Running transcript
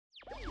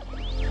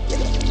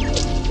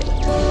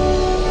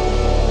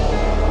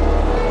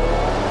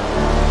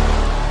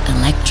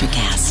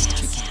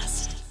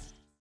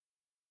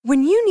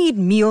need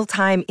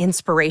mealtime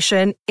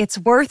inspiration, it's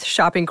worth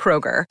shopping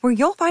Kroger, where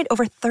you'll find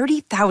over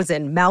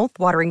 30,000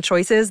 mouth-watering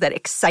choices that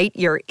excite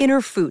your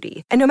inner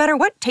foodie. And no matter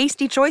what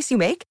tasty choice you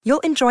make,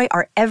 you'll enjoy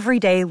our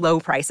everyday low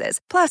prices,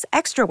 plus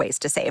extra ways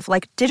to save,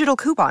 like digital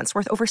coupons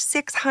worth over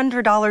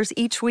 $600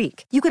 each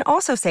week. You can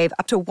also save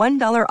up to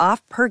 $1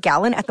 off per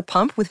gallon at the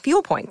pump with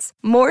fuel points.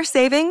 More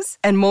savings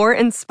and more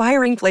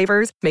inspiring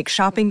flavors make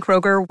shopping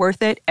Kroger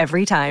worth it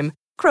every time.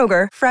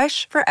 Kroger,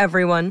 fresh for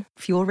everyone.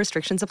 Fuel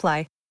restrictions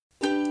apply.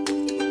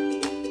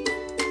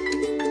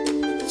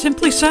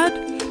 Simply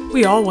said,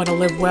 we all want to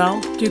live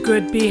well, do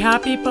good, be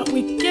happy, but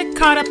we get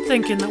caught up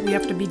thinking that we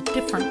have to be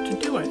different to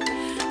do it.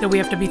 That we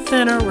have to be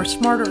thinner or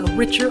smarter or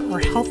richer or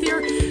healthier.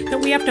 That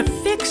we have to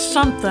fix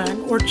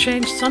something or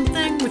change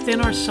something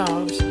within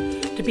ourselves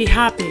to be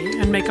happy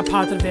and make a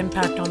positive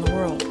impact on the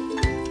world.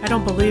 I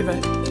don't believe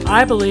it.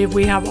 I believe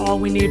we have all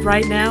we need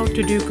right now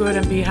to do good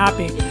and be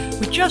happy.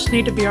 We just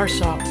need to be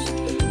ourselves,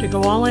 to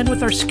go all in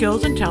with our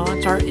skills and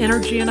talents, our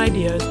energy and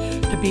ideas,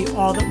 to be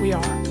all that we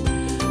are.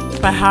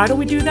 But how do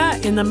we do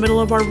that in the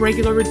middle of our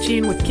regular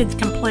routine with kids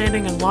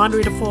complaining and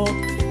laundry to fold?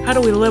 How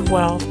do we live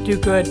well, do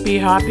good, be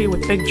happy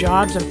with big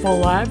jobs and full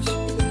lives?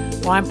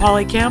 Well, I'm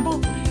Polly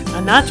Campbell,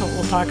 and that's what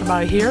we'll talk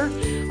about here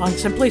on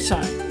Simply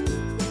Said.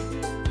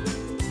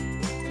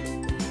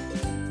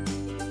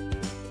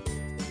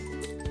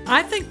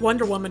 I think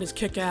Wonder Woman is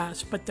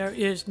kick-ass, but there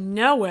is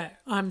no way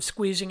I'm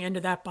squeezing into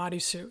that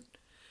bodysuit.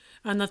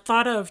 And the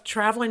thought of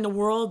traveling the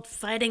world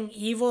fighting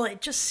evil,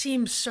 it just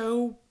seems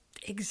so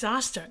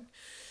exhausting.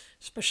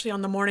 Especially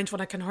on the mornings when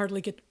I can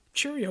hardly get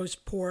Cheerios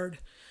poured.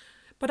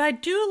 But I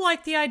do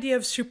like the idea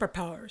of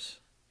superpowers,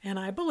 and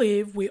I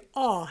believe we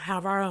all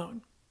have our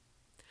own.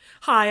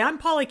 Hi, I'm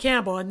Polly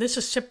Campbell, and this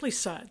is Simply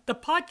Said, the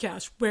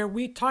podcast where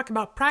we talk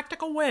about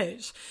practical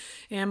ways.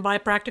 And by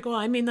practical,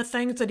 I mean the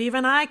things that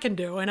even I can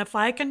do, and if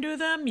I can do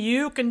them,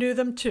 you can do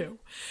them too.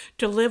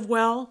 To live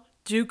well,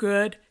 do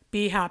good,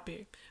 be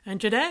happy.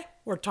 And today,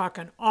 we're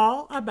talking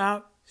all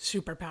about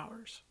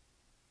superpowers.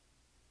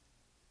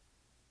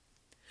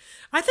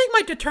 I think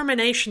my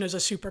determination is a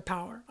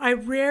superpower. I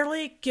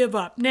rarely give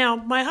up. Now,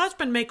 my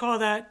husband may call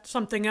that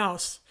something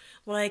else,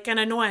 like an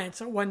annoyance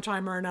at one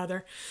time or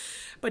another.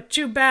 But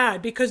too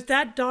bad, because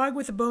that dog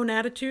with a bone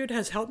attitude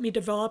has helped me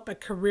develop a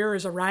career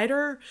as a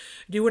writer,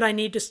 do what I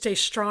need to stay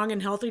strong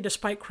and healthy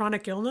despite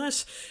chronic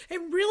illness,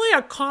 and really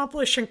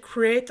accomplish and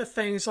create the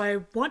things I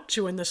want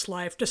to in this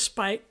life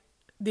despite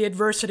the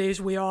adversities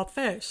we all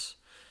face.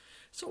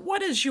 So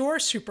what is your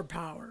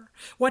superpower?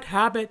 What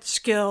habit,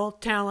 skill,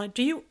 talent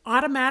do you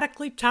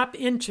automatically tap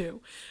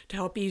into to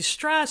help ease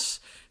stress,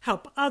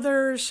 help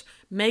others,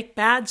 make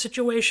bad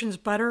situations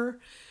better,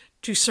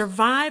 to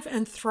survive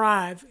and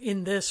thrive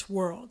in this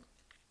world?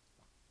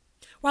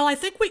 While I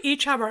think we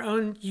each have our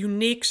own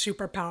unique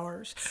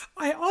superpowers,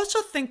 I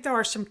also think there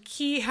are some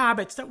key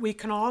habits that we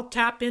can all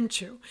tap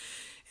into.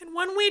 And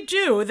when we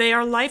do, they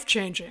are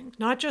life-changing,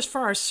 not just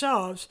for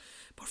ourselves,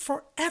 but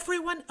for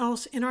everyone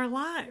else in our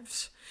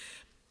lives.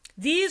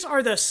 These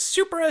are the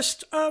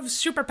superest of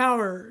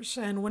superpowers,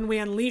 and when we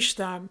unleash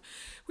them,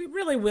 we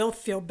really will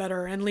feel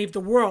better and leave the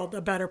world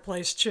a better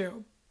place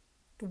too.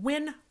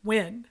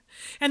 Win-win.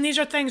 And these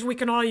are things we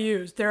can all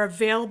use. They're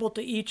available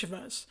to each of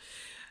us.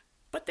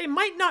 But they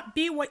might not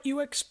be what you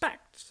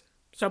expect.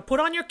 So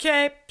put on your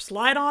cape,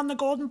 slide on the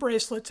golden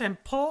bracelets,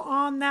 and pull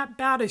on that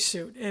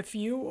bodysuit if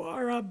you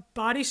are a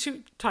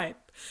bodysuit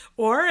type.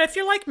 Or if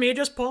you're like me,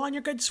 just pull on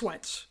your good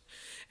sweats.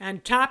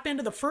 And tap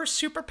into the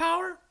first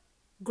superpower,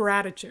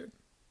 gratitude.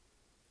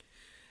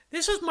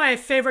 This is my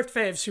favorite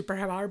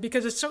superpower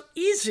because it's so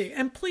easy.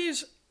 And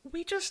please,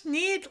 we just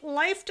need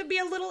life to be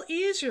a little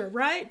easier,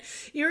 right?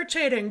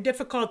 Irritating,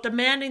 difficult,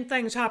 demanding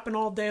things happen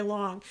all day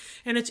long.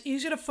 And it's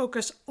easy to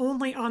focus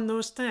only on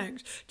those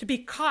things, to be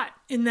caught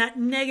in that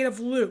negative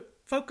loop,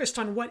 focused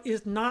on what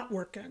is not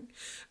working.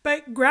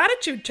 But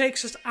gratitude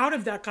takes us out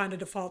of that kind of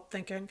default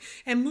thinking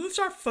and moves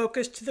our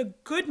focus to the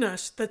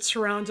goodness that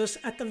surrounds us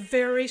at the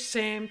very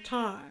same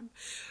time.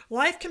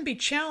 Life can be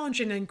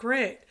challenging and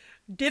great,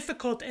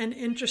 difficult and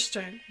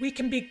interesting. We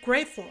can be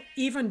grateful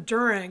even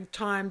during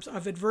times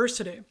of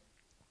adversity.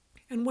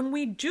 And when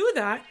we do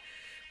that,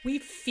 we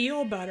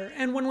feel better.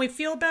 And when we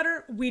feel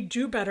better, we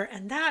do better.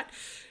 And that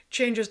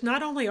changes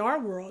not only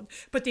our world,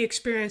 but the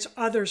experience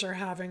others are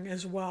having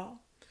as well.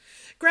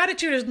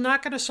 Gratitude is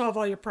not going to solve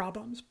all your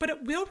problems, but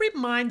it will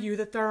remind you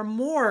that there are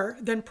more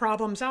than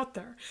problems out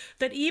there.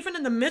 That even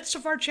in the midst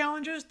of our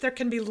challenges, there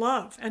can be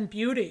love and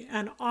beauty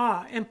and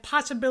awe and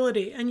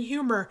possibility and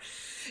humor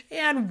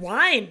and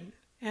wine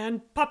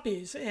and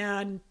puppies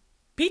and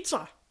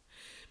pizza.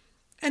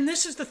 And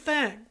this is the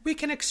thing. We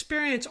can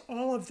experience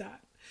all of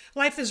that.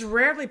 Life is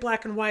rarely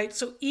black and white,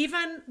 so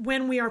even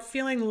when we are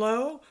feeling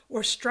low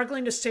or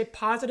struggling to stay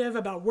positive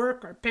about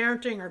work or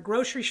parenting or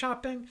grocery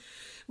shopping,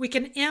 we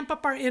can amp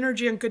up our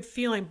energy and good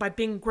feeling by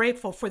being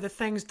grateful for the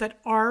things that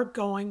are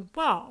going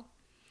well.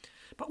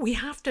 But we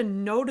have to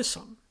notice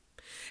them.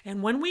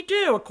 And when we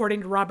do,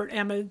 according to Robert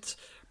Emmons,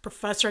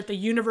 professor at the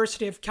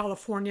University of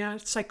California,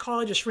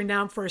 psychologist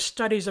renowned for his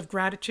studies of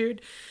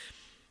gratitude,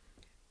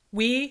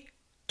 we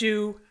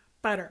do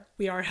better.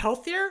 We are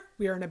healthier,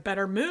 we are in a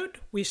better mood,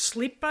 we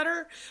sleep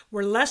better,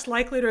 we're less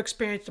likely to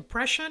experience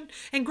depression,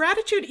 and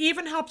gratitude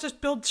even helps us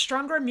build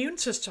stronger immune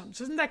systems.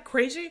 Isn't that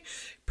crazy?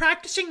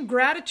 Practicing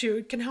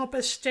gratitude can help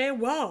us stay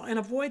well and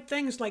avoid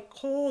things like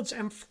colds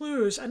and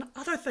flus and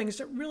other things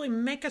that really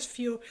make us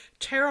feel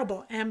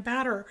terrible and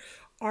batter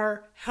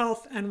our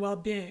health and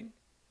well-being.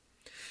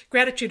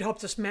 Gratitude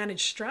helps us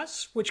manage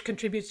stress, which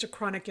contributes to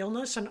chronic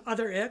illness and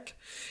other ick,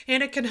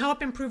 and it can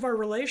help improve our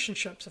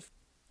relationships.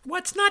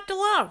 What's not to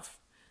love?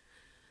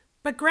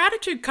 But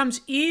gratitude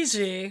comes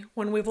easy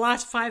when we've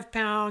lost 5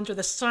 pounds or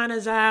the sun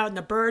is out and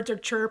the birds are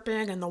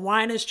chirping and the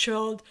wine is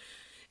chilled.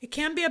 It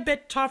can be a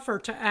bit tougher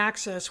to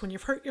access when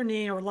you've hurt your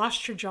knee or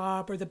lost your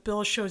job or the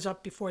bill shows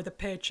up before the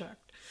paycheck.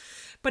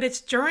 But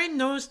it's during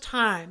those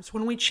times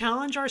when we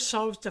challenge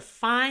ourselves to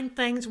find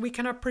things we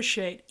can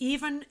appreciate,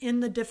 even in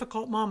the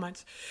difficult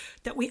moments,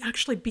 that we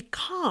actually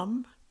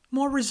become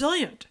more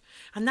resilient.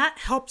 And that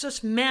helps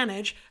us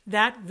manage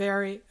that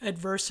very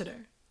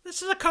adversity.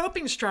 This is a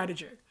coping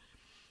strategy.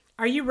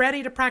 Are you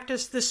ready to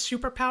practice this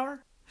superpower?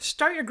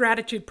 Start your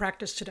gratitude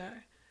practice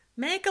today.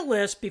 Make a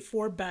list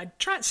before bed.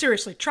 Try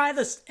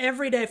this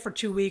every day for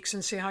 2 weeks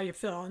and see how you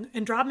feel.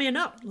 And drop me a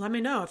note. Let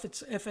me know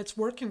if it's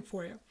working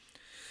for you.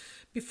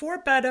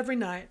 Before bed every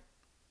night,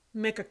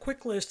 make a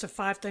quick list of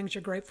 5 things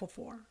you're grateful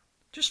for.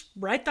 Just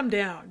write them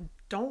down.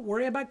 Don't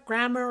worry about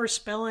grammar or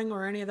spelling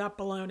or any of that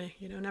baloney.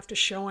 You don't have to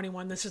show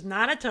anyone. This is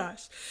not a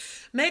test.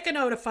 Make a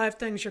note of 5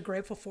 things you're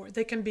grateful for.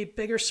 They can be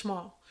big or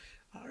small.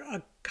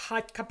 A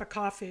hot cup of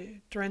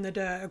coffee during the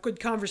day, a good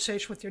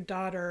conversation with your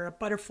daughter, a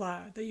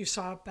butterfly that you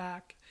saw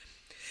back.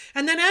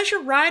 And then as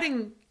you're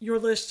writing your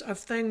list of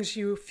things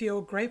you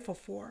feel grateful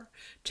for,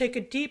 take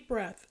a deep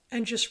breath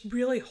and just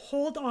really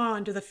hold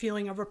on to the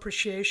feeling of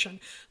appreciation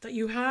that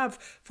you have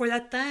for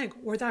that thing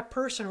or that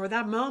person or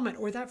that moment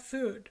or that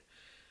food.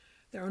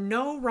 There are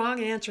no wrong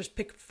answers.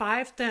 Pick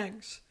 5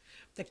 things.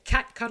 The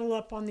cat cuddle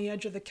up on the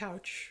edge of the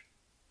couch,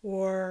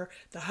 or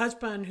the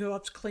husband who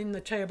helps clean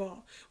the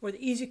table, or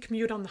the easy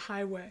commute on the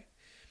highway.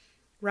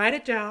 Write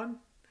it down.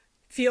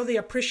 Feel the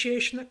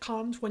appreciation that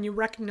comes when you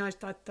recognize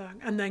that thing,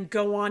 and then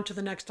go on to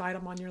the next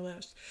item on your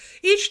list.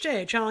 Each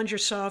day, challenge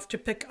yourself to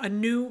pick a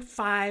new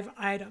 5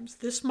 items.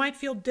 This might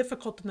feel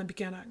difficult in the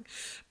beginning,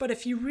 but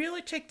if you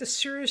really take this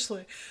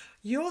seriously,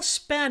 you'll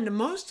spend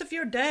most of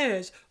your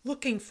days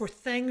looking for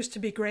things to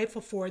be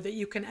grateful for that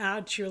you can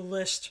add to your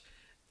list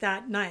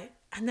that night,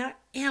 and that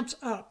amps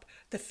up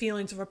the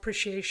feelings of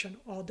appreciation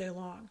all day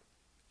long.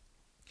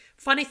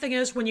 Funny thing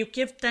is, when you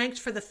give thanks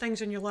for the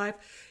things in your life,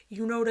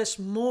 you notice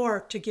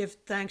more to give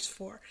thanks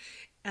for,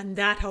 and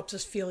that helps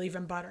us feel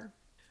even better.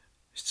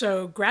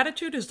 So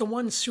gratitude is the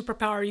one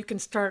superpower you can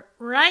start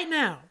right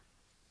now.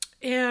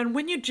 And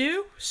when you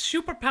do,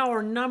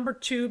 superpower number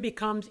 2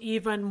 becomes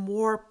even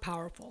more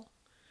powerful.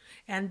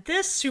 And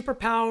this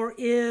superpower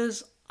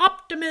is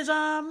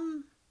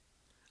optimism.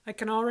 I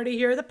can already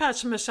hear the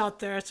pessimists out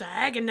there say,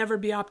 I can never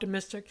be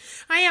optimistic.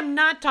 I am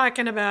not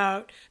talking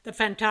about the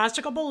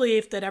fantastical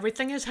belief that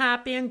everything is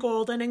happy and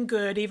golden and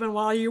good even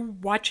while you're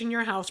watching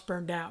your house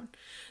burn down.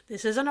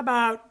 This isn't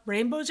about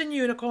rainbows and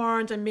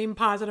unicorns and being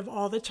positive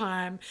all the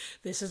time.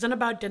 This isn't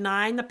about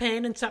denying the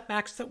pain and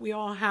setbacks that we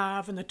all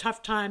have and the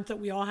tough times that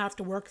we all have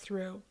to work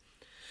through.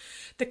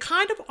 The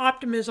kind of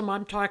optimism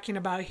I'm talking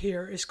about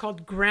here is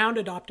called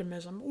grounded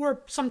optimism,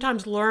 or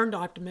sometimes learned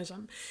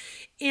optimism.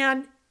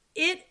 And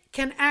it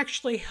can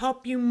actually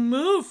help you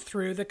move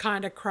through the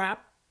kind of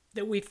crap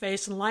that we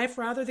face in life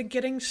rather than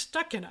getting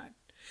stuck in it.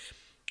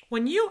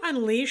 When you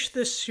unleash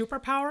this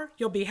superpower,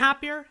 you'll be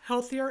happier,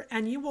 healthier,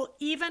 and you will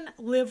even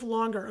live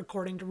longer,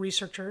 according to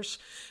researchers.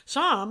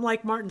 Some,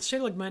 like Martin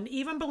Seligman,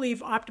 even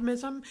believe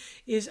optimism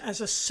is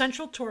as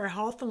essential to our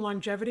health and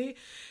longevity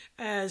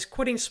as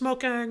quitting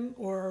smoking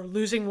or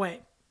losing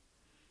weight.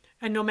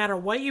 And no matter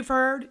what you've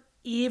heard,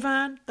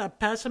 even the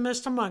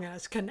pessimists among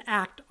us can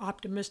act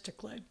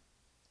optimistically.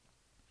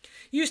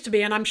 Used to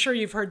be, and I'm sure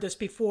you've heard this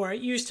before,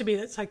 it used to be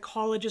that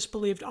psychologists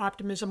believed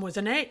optimism was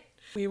innate.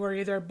 We were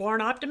either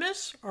born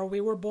optimists or we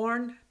were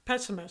born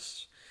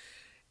pessimists.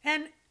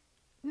 And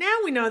now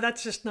we know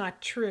that's just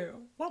not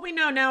true. What we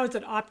know now is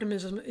that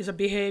optimism is a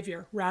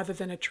behavior rather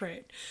than a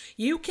trait.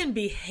 You can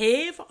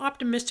behave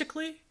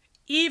optimistically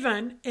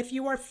even if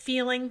you are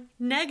feeling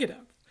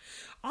negative.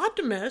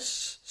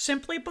 Optimists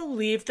simply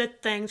believe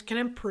that things can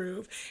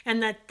improve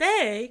and that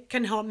they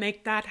can help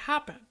make that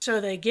happen.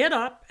 So they get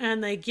up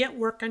and they get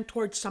working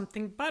towards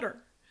something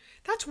better.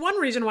 That's one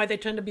reason why they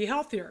tend to be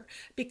healthier,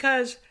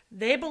 because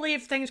they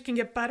believe things can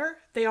get better.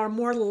 They are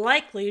more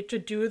likely to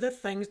do the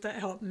things that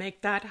help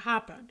make that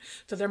happen.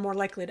 So they're more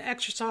likely to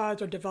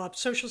exercise or develop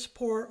social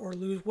support or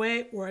lose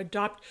weight or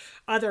adopt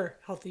other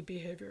healthy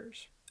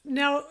behaviors.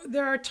 Now,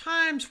 there are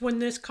times when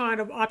this kind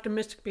of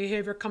optimistic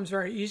behavior comes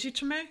very easy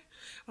to me,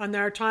 and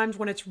there are times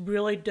when it's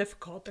really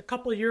difficult. A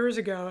couple of years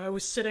ago, I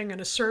was sitting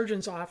in a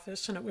surgeon's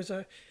office, and it was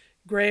a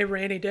gray,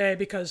 rainy day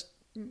because,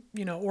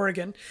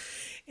 Oregon.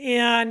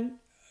 And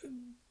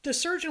the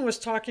surgeon was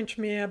talking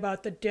to me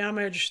about the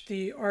damage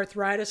the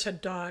arthritis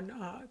had done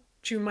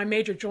to my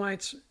major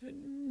joints,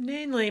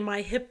 mainly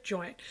my hip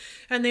joint,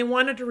 and they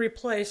wanted to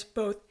replace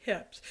both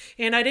hips.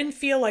 And I didn't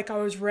feel like I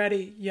was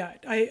ready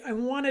yet. I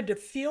wanted to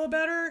feel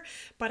better,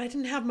 but I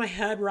didn't have my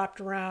head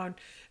wrapped around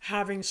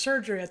having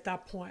surgery at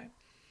that point.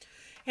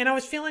 And I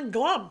was feeling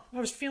glum. I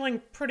was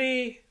feeling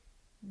pretty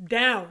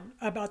down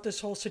about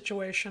this whole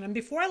situation. And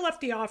before I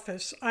left the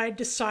office, I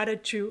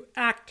decided to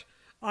act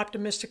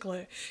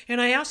optimistically. And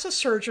I asked the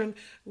surgeon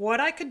what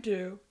I could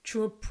do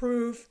to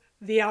improve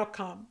the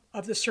outcome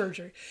of the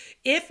surgery.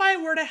 If I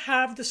were to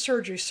have the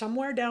surgery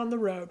somewhere down the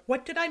road,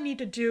 what did I need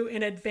to do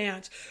in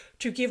advance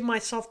to give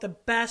myself the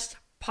best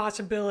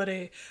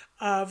possibility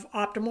of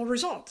optimal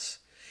results?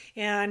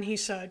 And he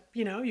said,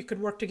 you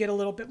could work to get a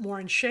little bit more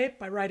in shape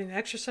by riding the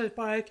exercise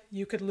bike.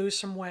 You could lose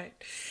some weight.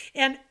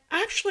 And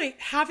actually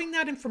having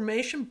that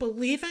information,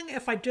 believing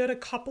if I did a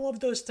couple of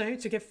those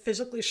things to get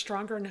physically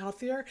stronger and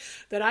healthier,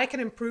 that I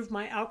can improve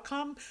my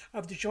outcome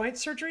of the joint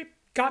surgery,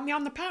 got me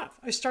on the path.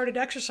 I started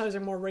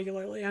exercising more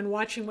regularly and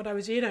watching what I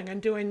was eating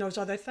and doing those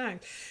other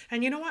things.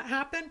 And you know what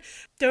happened?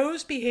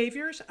 Those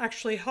behaviors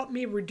actually helped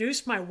me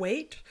reduce my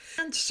weight.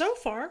 And so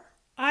far,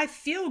 I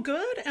feel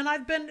good, and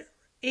I've been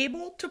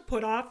able to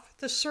put off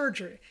the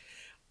surgery,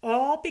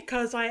 all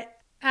because I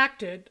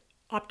acted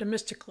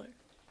optimistically.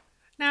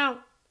 Now,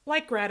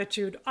 like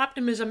gratitude,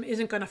 optimism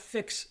isn't going to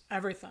fix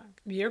everything.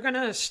 You're going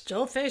to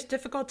still face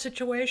difficult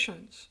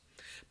situations.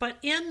 But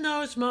in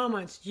those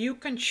moments, you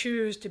can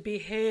choose to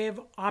behave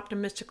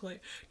optimistically,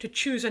 to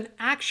choose an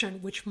action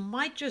which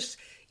might just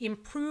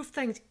improve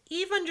things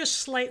even just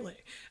slightly.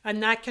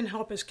 And that can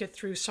help us get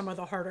through some of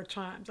the harder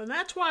times. And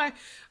that's why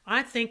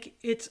I think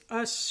it's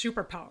a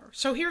superpower.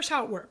 So here's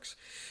how it works.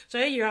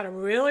 Say you had a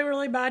really,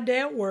 really bad day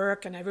at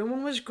work and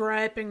everyone was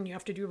griping. You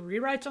have to do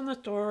rewrites on the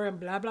story and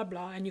blah, blah,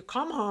 blah. And you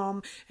come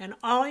home and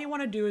all you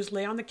want to do is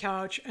lay on the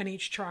couch and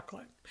eat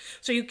chocolate.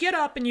 So you get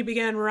up and you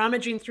begin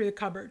rummaging through the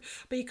cupboard,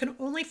 but you can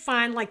only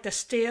find like the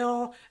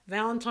stale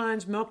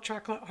Valentine's milk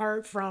chocolate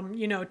heart from,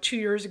 2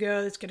 years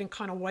ago that's getting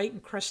kind of white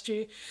and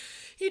crusty.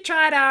 You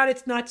try it out,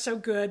 it's not so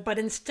good, but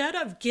instead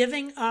of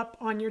giving up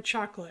on your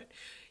chocolate,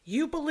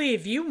 you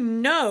believe, you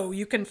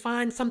can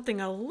find something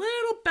a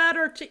little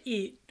better to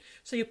eat.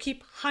 So you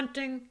keep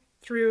hunting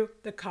through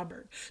the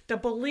cupboard. The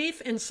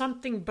belief in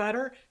something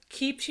better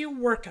keeps you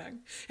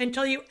working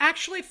until you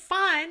actually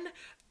find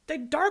the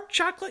dark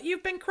chocolate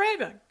you've been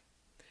craving.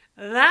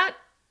 That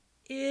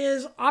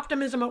is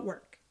optimism at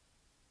work.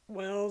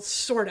 Well,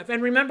 sort of.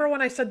 And remember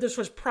when I said this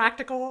was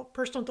practical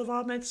personal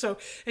development? So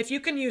if you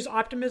can use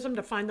optimism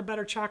to find the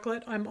better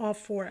chocolate, I'm all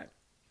for it.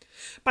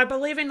 By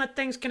believing that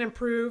things can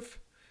improve,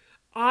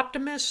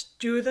 optimists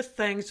do the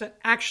things that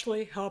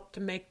actually help to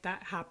make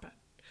that happen.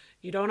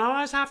 You don't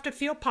always have to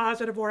feel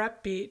positive or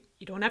upbeat.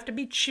 You don't have to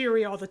be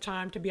cheery all the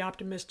time to be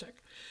optimistic.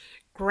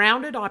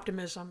 Grounded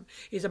optimism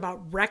is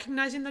about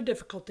recognizing the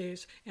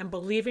difficulties and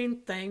believing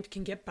things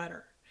can get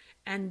better.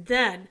 And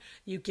then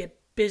you get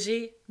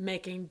busy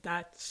making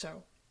that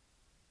so.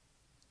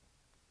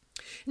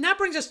 And that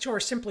brings us to our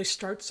Simply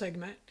Start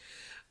segment,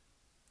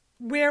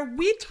 where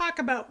we talk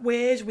about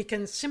ways we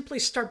can simply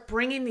start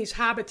bringing these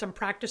habits and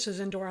practices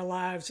into our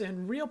lives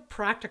in real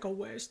practical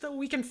ways that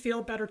we can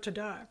feel better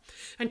today.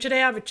 And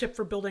today I have a tip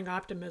for building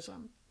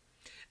optimism.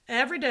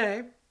 Every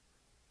day,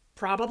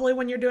 probably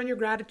when you're doing your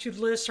gratitude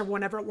list or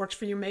whenever it works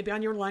for you, maybe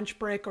on your lunch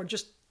break or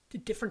just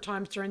different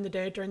times during the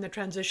day, during the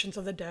transitions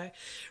of the day,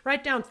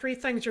 write down 3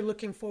 things you're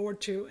looking forward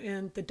to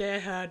in the day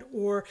ahead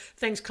or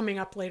things coming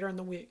up later in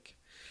the week.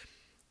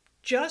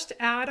 Just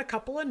add a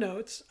couple of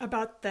notes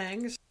about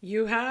things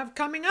you have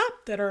coming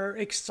up that are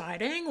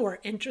exciting or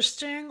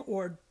interesting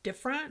or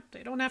different.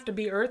 They don't have to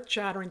be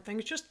earth-shattering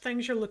things, just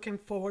things you're looking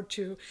forward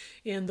to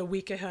in the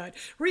week ahead.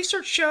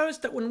 Research shows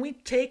that when we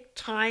take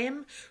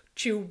time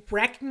to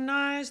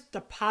recognize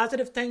the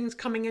positive things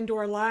coming into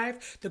our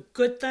life, the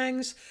good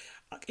things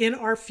in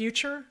our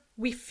future,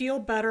 we feel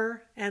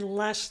better and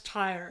less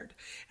tired.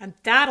 And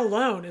that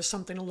alone is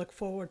something to look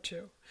forward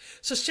to.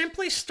 So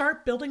simply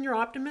start building your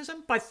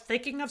optimism by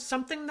thinking of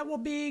something that will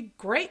be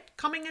great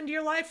coming into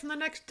your life in the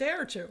next day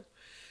or two.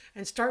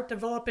 And start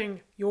developing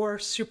your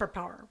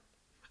superpower.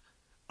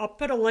 I'll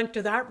put a link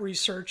to that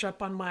research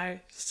up on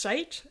my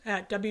site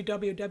at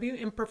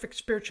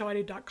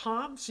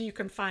www.imperfectspirituality.com, so you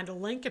can find a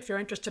link if you're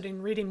interested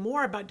in reading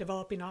more about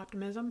developing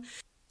optimism.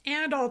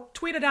 And I'll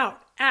tweet it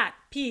out at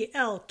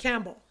PL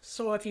Campbell.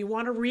 So if you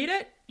want to read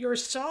it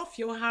yourself,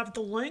 you'll have the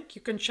link.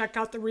 You can check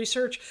out the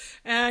research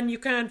and you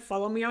can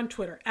follow me on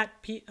Twitter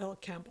at PL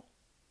Campbell.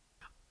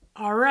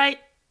 All right,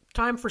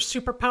 time for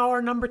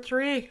superpower number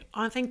 3.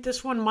 I think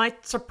this one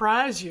might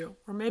surprise you,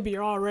 or maybe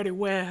you're already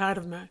way ahead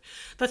of me.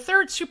 The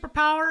third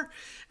superpower,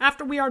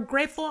 after we are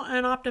grateful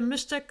and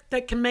optimistic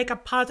that can make a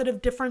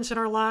positive difference in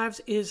our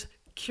lives, is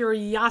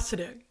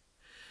curiosity.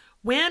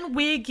 When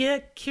we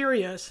get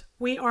curious,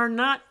 we are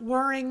not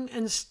worrying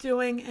and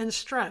stewing and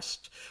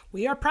stressed.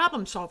 We are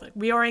problem solving.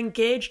 We are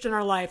engaged in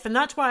our life. And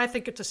that's why I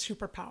think it's a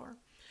superpower.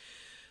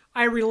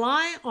 I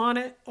rely on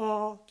it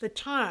all the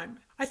time.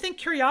 I think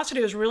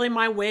curiosity is really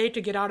my way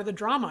to get out of the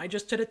drama. I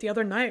just did it the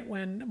other night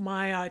when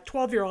my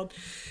 12-year-old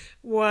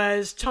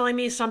was telling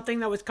me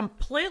something that was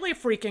completely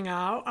freaking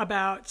out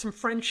about some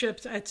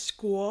friendships at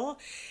school.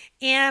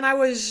 And I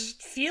was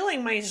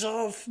feeling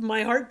myself,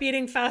 my heart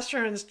beating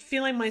faster, and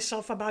feeling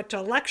myself about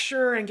to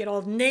lecture and get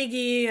all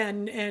naggy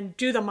and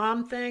do the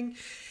mom thing.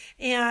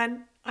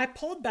 And I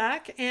pulled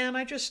back and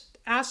I just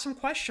asked some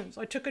questions.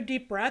 I took a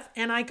deep breath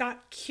and I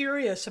got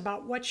curious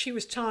about what she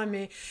was telling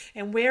me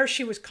and where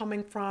she was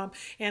coming from,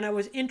 and I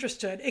was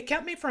interested. It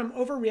kept me from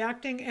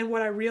overreacting, and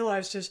what I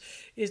realized is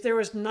there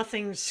was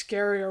nothing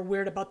scary or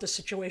weird about the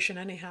situation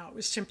anyhow. It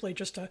was simply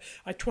just a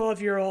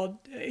 12-year-old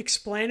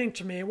explaining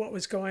to me what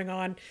was going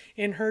on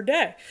in her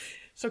day.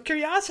 So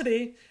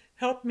curiosity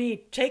helped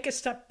me take a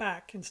step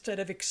back instead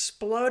of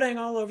exploding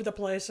all over the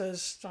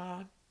places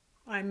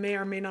I may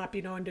or may not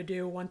be known to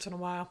do once in a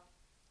while.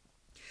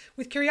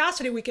 With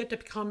curiosity, we get to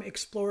become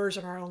explorers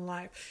in our own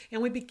life,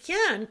 and we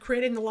begin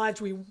creating the lives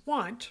we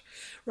want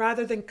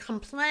rather than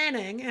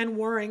complaining and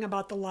worrying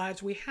about the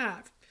lives we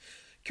have.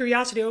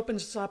 Curiosity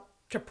opens us up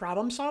to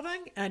problem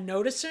solving and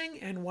noticing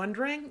and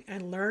wondering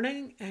and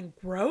learning and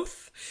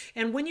growth.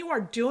 And when you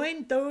are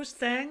doing those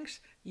things,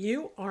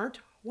 you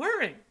aren't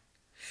worrying.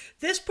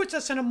 This puts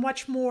us in a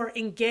much more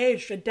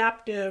engaged,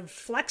 adaptive,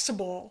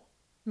 flexible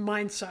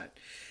mindset.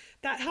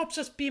 That helps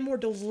us be more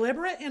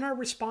deliberate in our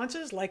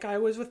responses, like I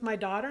was with my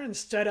daughter.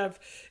 Instead of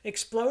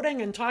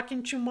exploding and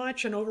talking too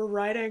much and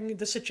overriding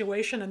the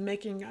situation and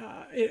making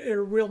it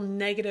a real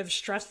negative,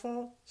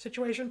 stressful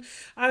situation,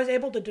 I was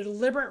able to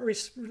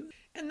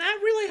and that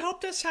really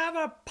helped us have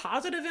a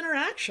positive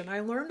interaction.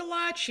 I learned a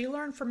lot. She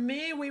learned from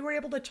me. We were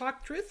able to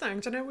talk through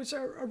things, and it was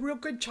a real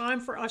good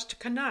time for us to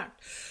connect.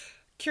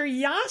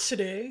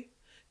 Curiosity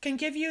can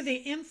give you the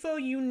info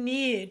you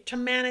need to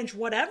manage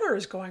whatever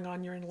is going on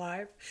in your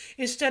life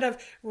instead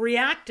of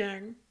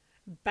reacting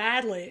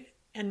badly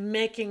and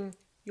making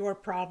your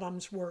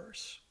problems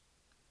worse.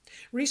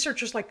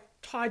 Researchers like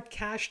Todd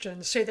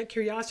Kashdan say that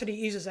curiosity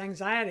eases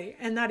anxiety,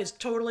 and that is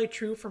totally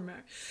true for me.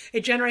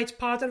 It generates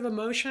positive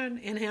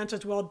emotion,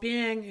 enhances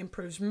well-being,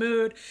 improves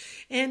mood,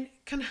 and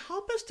can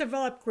help us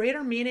develop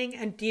greater meaning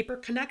and deeper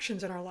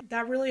connections in our life.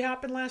 That really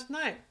happened last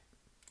night.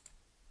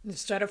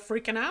 Instead of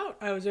freaking out,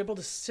 I was able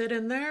to sit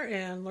in there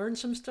and learn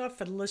some stuff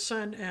and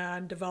listen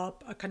and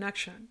develop a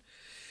connection.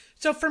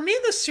 So for me,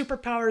 the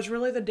superpower is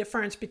really the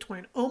difference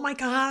between, oh my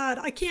God,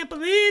 I can't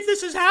believe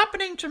this is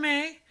happening to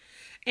me,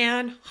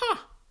 and,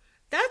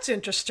 that's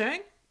interesting.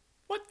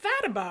 What's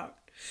that about?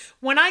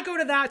 When I go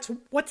to that,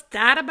 what's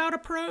that about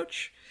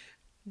approach,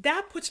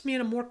 that puts me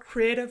in a more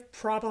creative,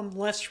 problem,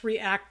 less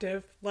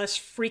reactive, less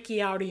freaky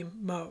outy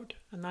mode.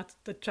 And that's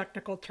the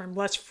technical term,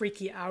 less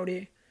freaky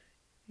outy.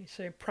 You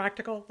say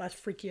practical, less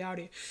freaky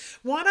outy.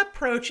 One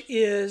approach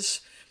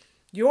is,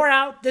 you're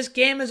out, this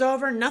game is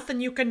over, nothing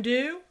you can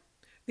do.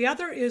 The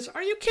other is,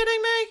 are you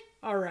kidding me?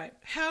 All right,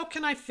 how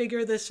can I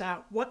figure this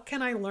out? What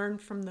can I learn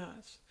from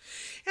this?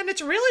 And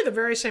it's really the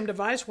very same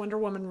device Wonder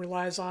Woman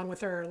relies on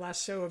with her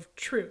lasso of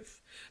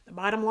truth. The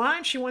bottom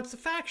line, she wants the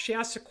facts. She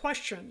asks the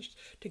questions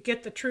to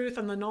get the truth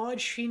and the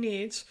knowledge she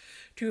needs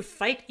to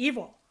fight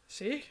evil.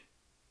 See?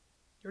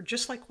 You're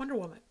just like Wonder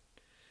Woman.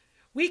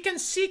 We can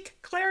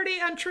seek clarity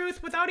and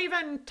truth without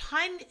even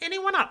tying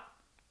anyone up.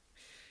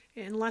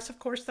 Unless, of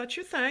course, that's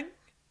your thing.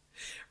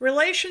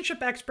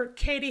 Relationship expert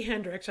Katie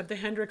Hendricks of the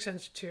Hendricks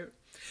Institute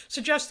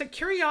suggests that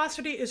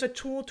curiosity is a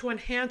tool to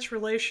enhance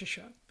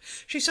relationship.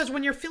 She says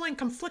when you're feeling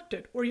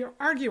conflicted or you're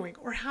arguing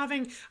or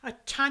having a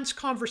tense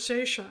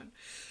conversation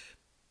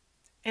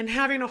and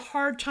having a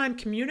hard time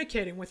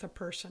communicating with a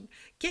person,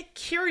 get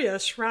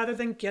curious rather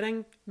than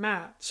getting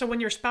mad. So when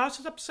your spouse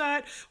is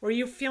upset or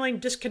you're feeling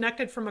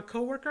disconnected from a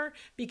coworker,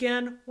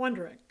 begin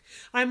wondering.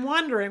 I'm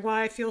wondering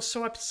why I feel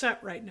so upset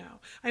right now.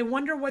 I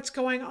wonder what's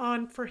going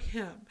on for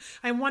him.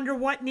 I wonder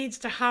what needs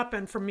to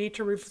happen for me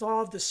to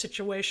resolve this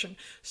situation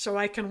so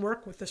I can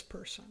work with this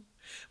person.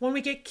 When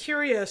we get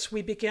curious,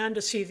 we begin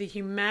to see the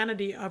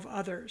humanity of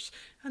others.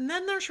 And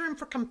then there's room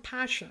for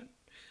compassion.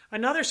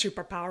 Another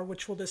superpower,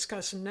 which we'll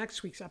discuss in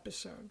next week's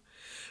episode.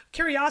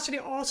 Curiosity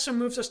also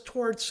moves us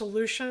towards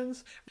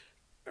solutions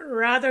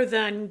rather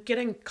than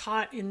getting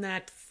caught in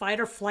that fight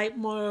or flight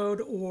mode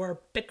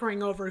or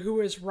bickering over who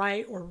is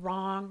right or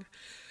wrong.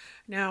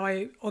 Now,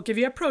 I'll give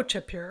you a pro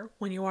tip here.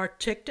 When you are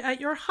ticked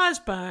at your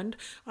husband,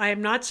 I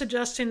am not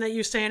suggesting that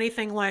you say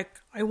anything like,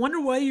 I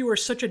wonder why you are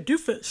such a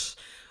doofus,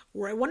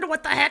 or I wonder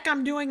what the heck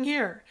I'm doing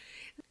here.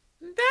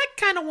 That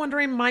kind of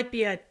wondering might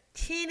be a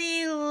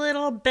teeny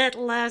little bit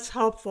less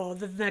helpful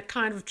than the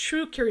kind of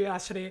true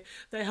curiosity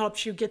that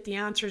helps you get the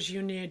answers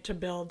you need to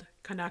build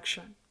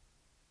connection.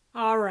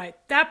 All right,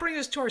 that brings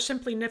us to our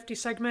Simply Nifty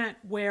segment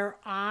where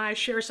I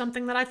share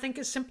something that I think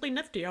is simply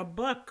nifty, a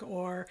book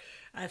or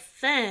a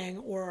thing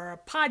or a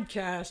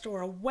podcast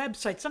or a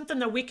website, something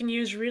that we can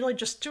use really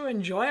just to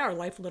enjoy our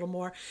life a little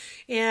more.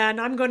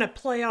 And I'm going to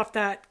play off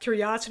that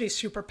curiosity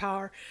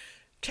superpower.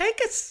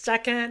 Take a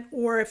second,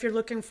 or if you're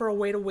looking for a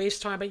way to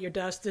waste time at your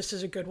desk, this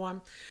is a good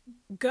one.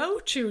 Go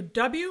to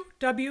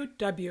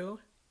www.nasa.gov,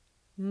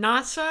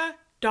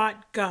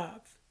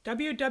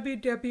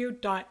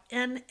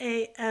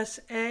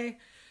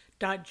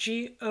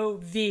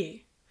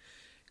 www.nasa.gov.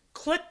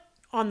 Click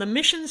on the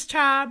missions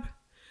tab,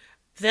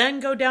 then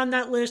go down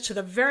that list to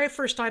the very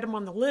first item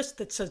on the list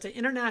that says the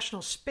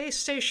International Space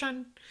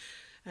Station,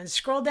 and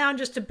scroll down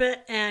just a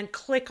bit and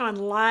click on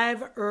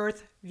Live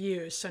Earth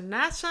Views. So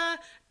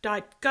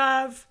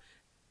nasa.gov,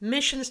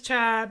 missions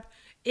tab,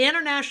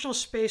 International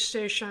Space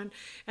Station,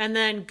 and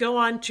then go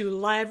on to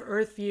Live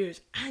Earth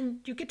Views. And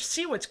you get to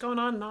see what's going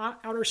on in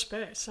outer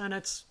space. And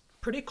it's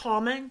pretty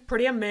calming,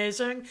 pretty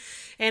amazing,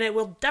 and it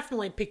will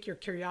definitely pique your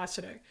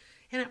curiosity.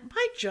 And it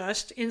might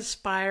just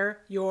inspire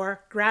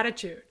your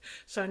gratitude.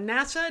 So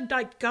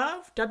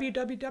nasa.gov,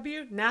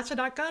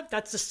 www.nasa.gov,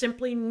 that's the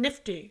Simply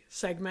Nifty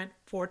segment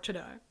for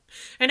today.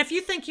 And if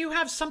you think you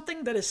have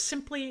something that is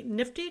simply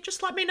nifty,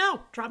 just let me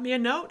know. Drop me a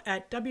note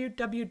at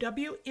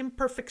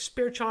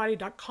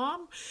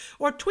www.imperfectspirituality.com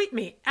or tweet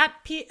me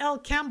at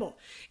PLCampbell,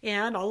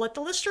 and I'll let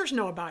the listeners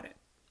know about it.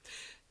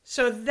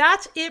 So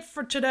that's it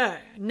for today.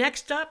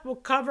 Next up, we'll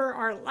cover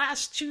our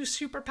last two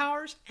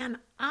superpowers, and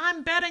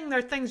I'm betting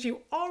they're things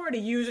you already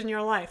use in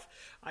your life.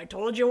 I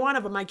told you one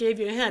of them, I gave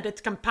you a hint,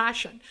 it's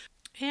compassion.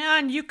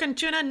 And you can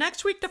tune in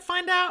next week to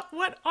find out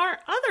what our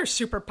other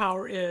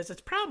superpower is.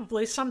 It's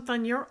probably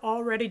something you're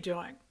already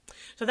doing.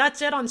 So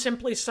that's it on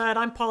Simply Said.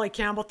 I'm Polly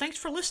Campbell. Thanks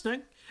for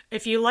listening.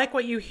 If you like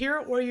what you hear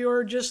or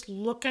you're just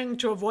looking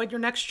to avoid your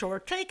next chore,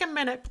 take a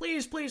minute,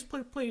 please,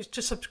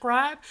 to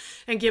subscribe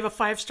and give a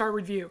 5-star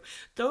review.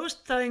 Those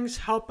things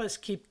help us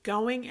keep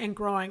going and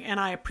growing, and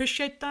I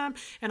appreciate them,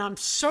 and I'm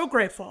so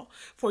grateful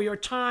for your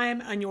time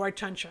and your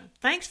attention.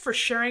 Thanks for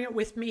sharing it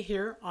with me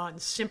here on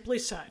Simply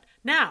Said.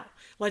 Now,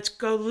 let's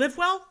go live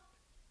well,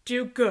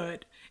 do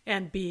good,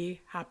 and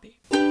be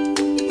happy.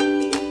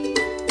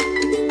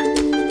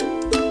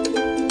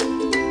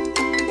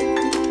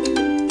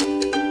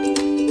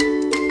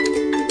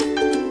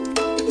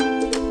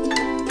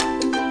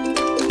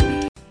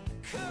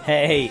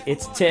 Hey,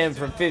 it's Tim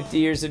from 50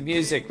 Years of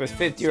Music with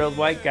 50-Year-Old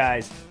White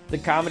Guys, the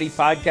comedy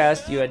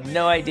podcast you had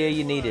no idea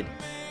you needed.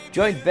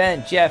 Join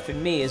Ben, Jeff,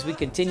 and me as we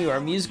continue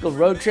our musical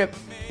road trip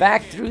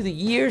back through the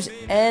years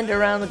and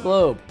around the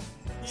globe.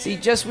 See,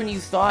 just when you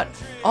thought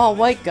all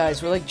white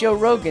guys were like Joe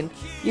Rogan,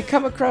 you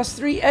come across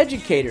 3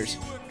 educators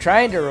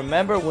trying to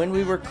remember when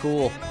we were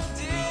cool.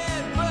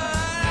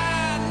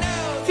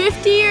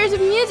 50 Years of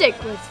Music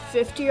with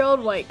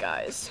 50-Year-Old White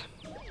Guys.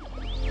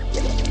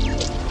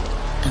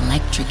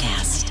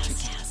 Electricast.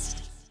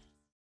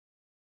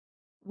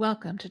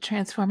 Welcome to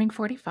Transforming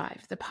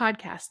 45, the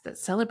podcast that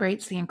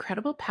celebrates the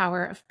incredible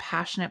power of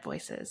passionate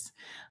voices.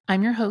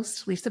 I'm your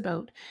host, Lisa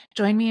Boat.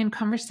 Join me in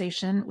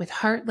conversation with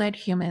heart-led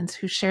humans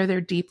who share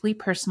their deeply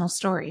personal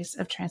stories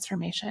of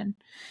transformation.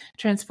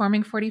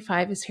 Transforming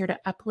 45 is here to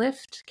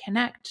uplift,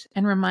 connect,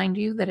 and remind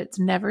you that it's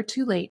never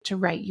too late to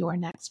write your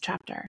next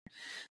chapter.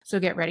 So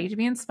get ready to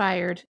be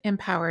inspired,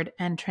 empowered,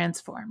 and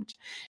transformed.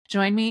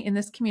 Join me in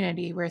this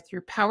community where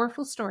through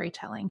powerful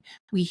storytelling,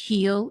 we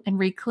heal and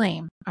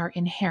reclaim our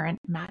inherent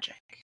magic.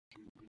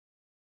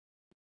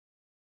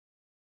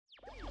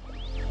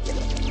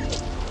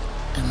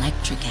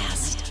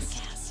 Electricast.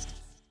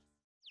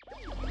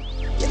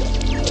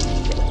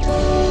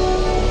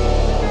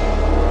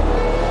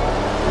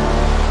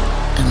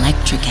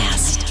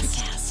 Electricast.